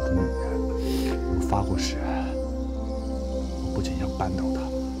是顾红宇。我发过誓，我不仅要扳倒他，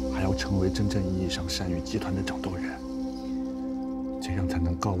还要成为真正意义上善宇集团的掌舵人，这样才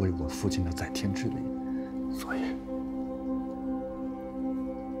能告慰我父亲的在天之灵。所以，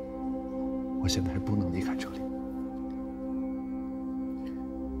我现在还不能离开这里。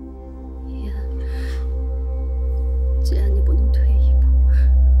言，既然你不能退一步，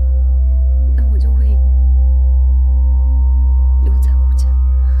那我就为你留在顾家。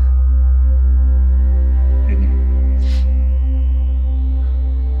年年，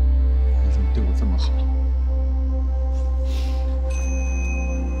你怎么对我这么好？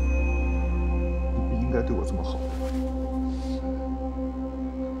你不应该对我这么好。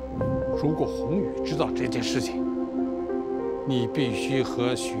如果宏宇知道这件事情，你必须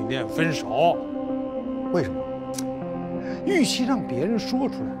和许念分手。为什么？与其让别人说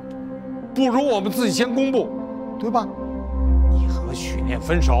出来，不如我们自己先公布，对吧？你和许念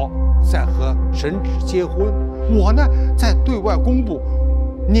分手，再和沈芷结婚，我呢再对外公布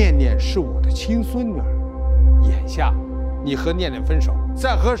念念是我的亲孙女儿，眼下你和念念分手，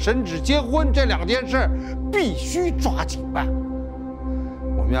再和沈芷结婚，这2件事必须抓紧办。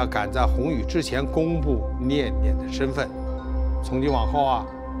我们要赶在宏宇之前公布念念的身份。从今往后啊，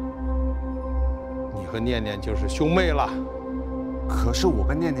你和念念就是兄妹了。可是我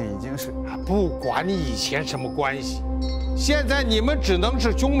跟念念已经是……不管你以前什么关系，现在你们只能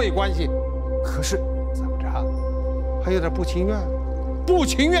是兄妹关系。可是怎么着？还有点不情愿？不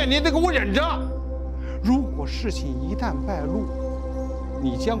情愿你得给我忍着。如果事情一旦败露，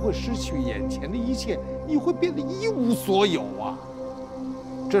你将会失去眼前的一切，你会变得一无所有啊！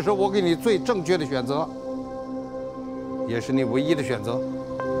这是我给你最正确的选择，也是你唯一的选择。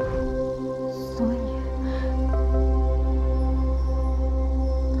所以，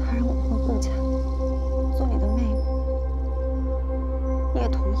他让我回顾家做你的妹妹，你也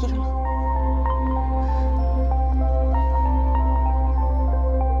同意了。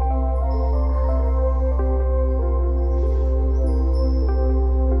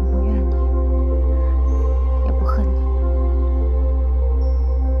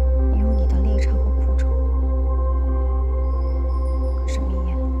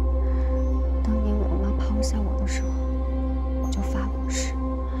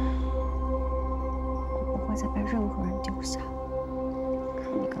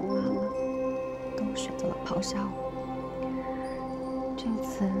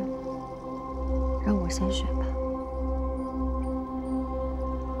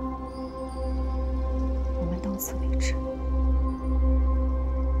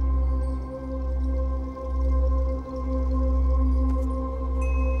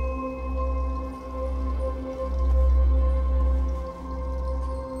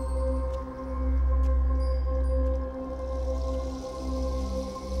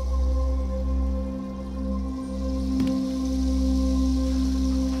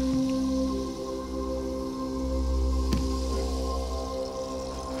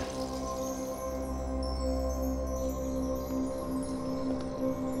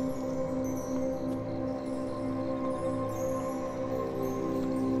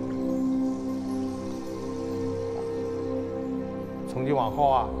从今往后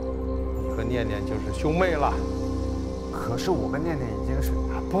啊，你和念念就是兄妹了。可是我跟念念已经是……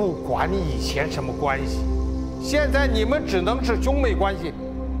不管你以前什么关系，现在你们只能是兄妹关系。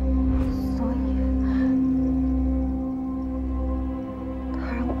所以，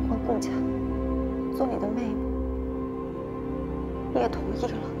他让我回顾家做你的妹妹，你也同意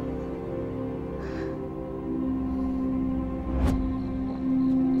了。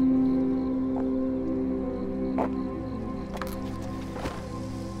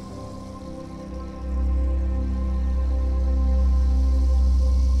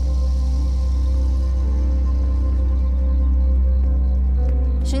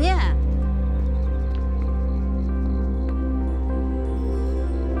许念，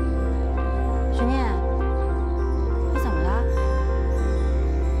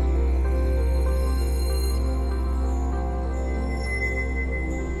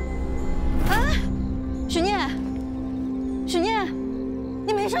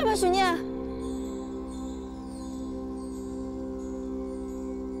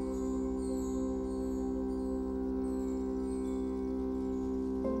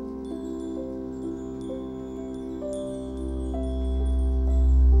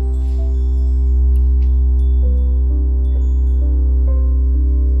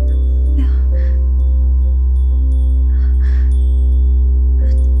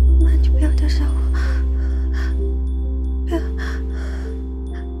妈，你不要丢下我。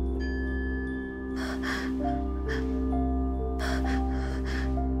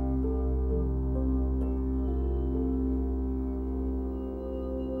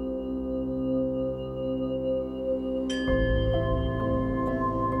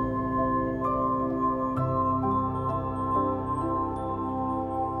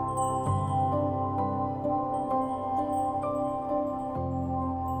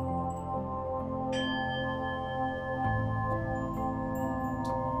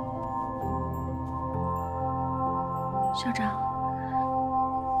 校长，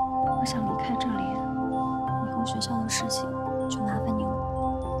我想离开这里，以后学校的事情就麻烦您了。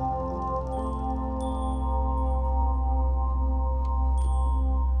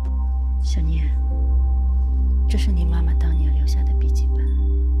小念，这是你妈妈当年留下的笔记本，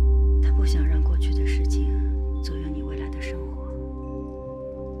她不想让过去的事情左右你未来的生活，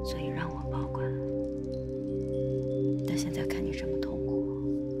所以让我保管。但现在看你这么痛苦，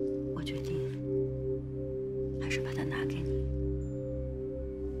我决定还是把它拿给你。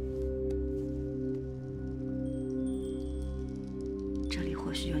这里会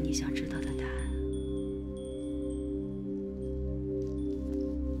或许有你想知道的答案。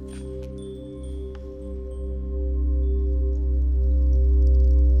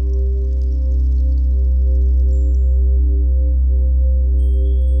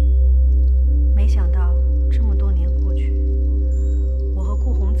没想到这么多年过去，我和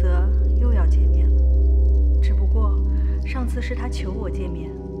顾洪泽又要见面了。只不过上次是他求我见面，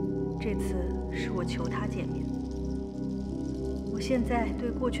这次是我求他见面。我现在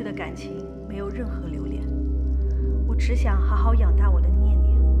对过去的感情没有任何留恋，我只想好好养大我的念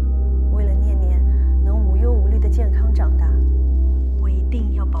念。为了念念能无忧无虑的健康长大，我一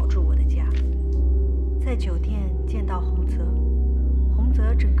定要保住我的家。在酒店见到洪泽，洪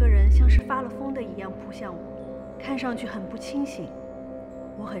泽整个人像是发了疯的一样扑向我，看上去很不清醒。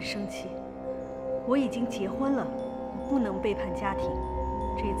我很生气，我已经结婚了，我不能背叛家庭。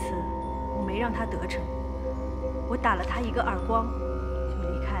这次我没让他得逞，我打了他一个耳光，就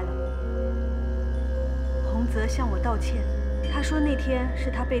离开了。洪泽向我道歉，他说那天是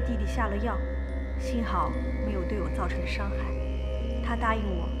他被弟弟下了药，幸好没有对我造成伤害。他答应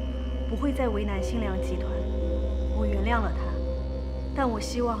我不会再为难新良集团，我原谅了他，但我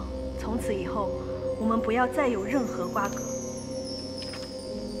希望从此以后我们不要再有任何瓜葛。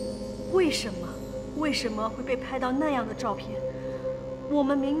为什么会被拍到那样的照片？我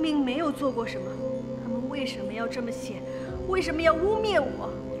们明明没有做过什么，他们为什么要这么写？为什么要污蔑我？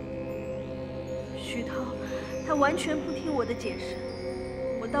徐涛，他完全不听我的解释，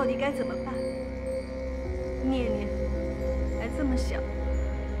我到底该怎么办？念念还这么小，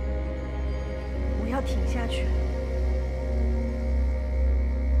我要挺下去。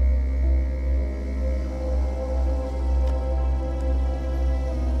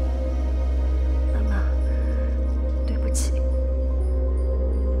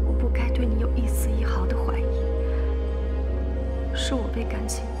是我被感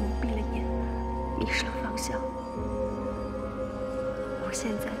情蒙蔽了眼，迷失了方向。我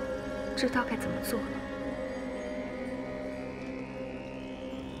现在知道该怎么做了。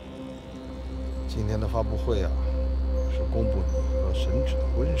今天的发布会啊，是公布你和沈芷的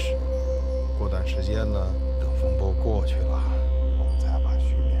婚事。过段时间呢，等风波过去了，我们才把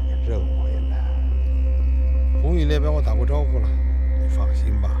徐念给认回来。宏宇那边我打过招呼了，你放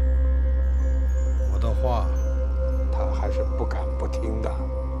心吧。我的话，他还是不敢不听的。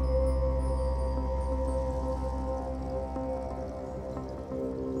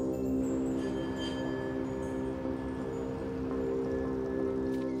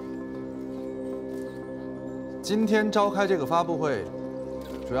今天召开这个发布会，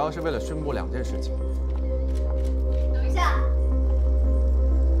主要是为了宣布2件事情。等一下。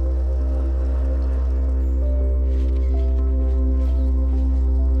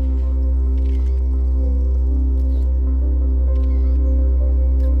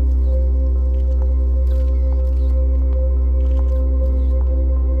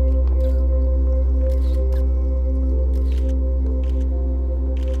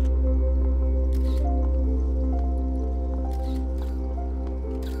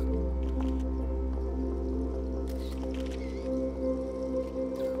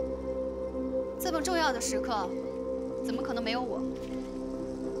这么重要的时刻，怎么可能没有我？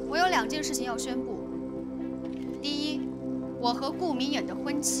我有2件事情要宣布。第一，我和顾明衍的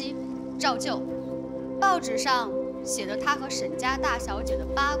婚期照旧，报纸上写的他和沈家大小姐的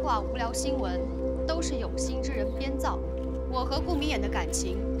八卦无聊新闻，都是有心之人编造。我和顾明衍的感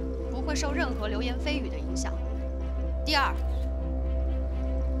情不会受任何流言蜚语的影响。第二，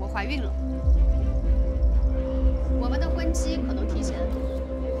我怀孕了，我们的婚期可能提前。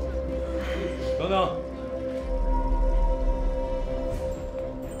等等，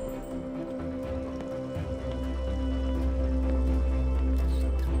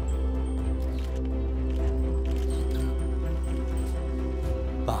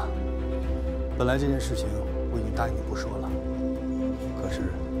爸，本来这件事情我已经答应你不说了，可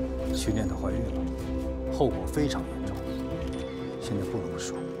是徐念她怀孕了，后果非常严重，现在不能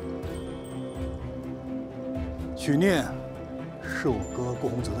说。许念是我哥顾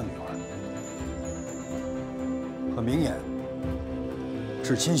洪泽的女儿。和明衍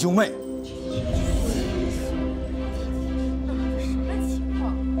是亲兄妹。什么情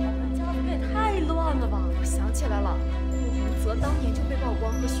况？我们家族也太乱了吧！我想起来了，顾洪泽当年就被曝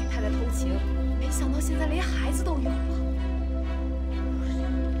光和许太太偷情，没想到现在连孩子都有了。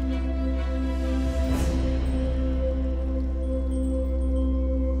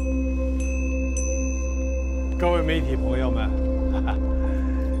各位媒体朋友们，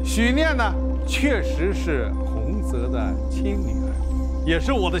许念呢，确实是洪泽的亲女儿，也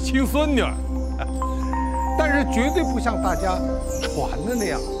是我的亲孙女儿，但是绝对不像大家传的那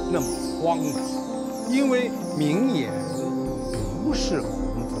样那么荒唐，因为明眼不是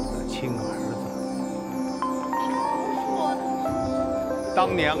孔子的亲儿子。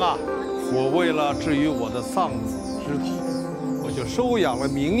当年啊，我为了治愈我的丧子之痛，我就收养了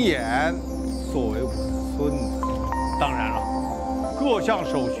明眼作为我的孙子。当然了，各项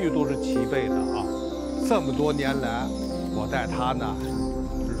手续都是齐备的啊。这么多年来，我待他呢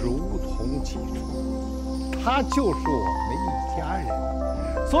如同己出，他就是我们一家人。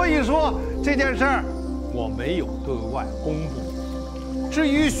所以说这件事儿我没有对外公布。至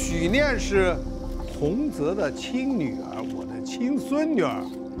于许念是洪泽的亲女儿，我的亲孙女儿，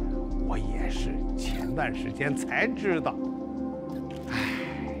我也是前段时间才知道。唉，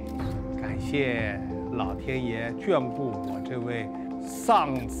感谢老天爷眷顾我这位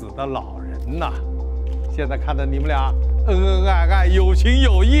丧子的老人呐！现在看到你们俩恩恩爱爱、有情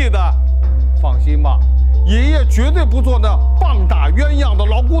有义的，放心吧，爷爷绝对不做那棒打鸳鸯的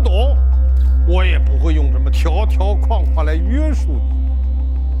老古董，我也不会用什么条条框框来约束你。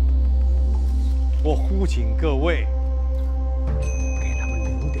我呼请各位，给他们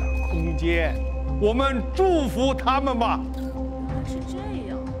留点空间，我们祝福他们吧。原来是这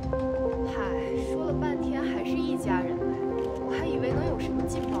样，嗨，说了半天还是一家人哎，我还以为能有什么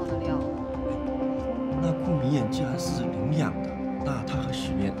劲爆的料。那顾明眼既然是领养的，那他和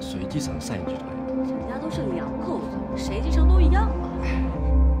许念谁继承善业集团？人家都是两口子，谁继承都一样嘛。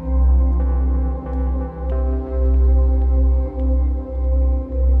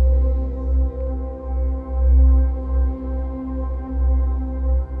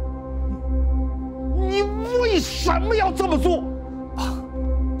你为什么要这么做？爸，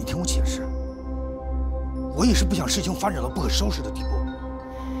你听我解释，我也是不想事情发展到不可收拾的地步。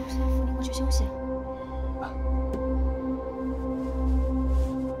师傅，你回去休息。爸，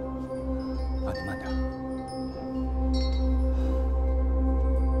你慢点。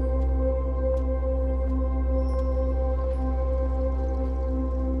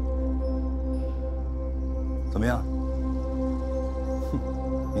怎么样？哼，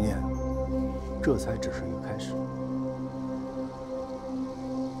明眼，这才只是一个开始。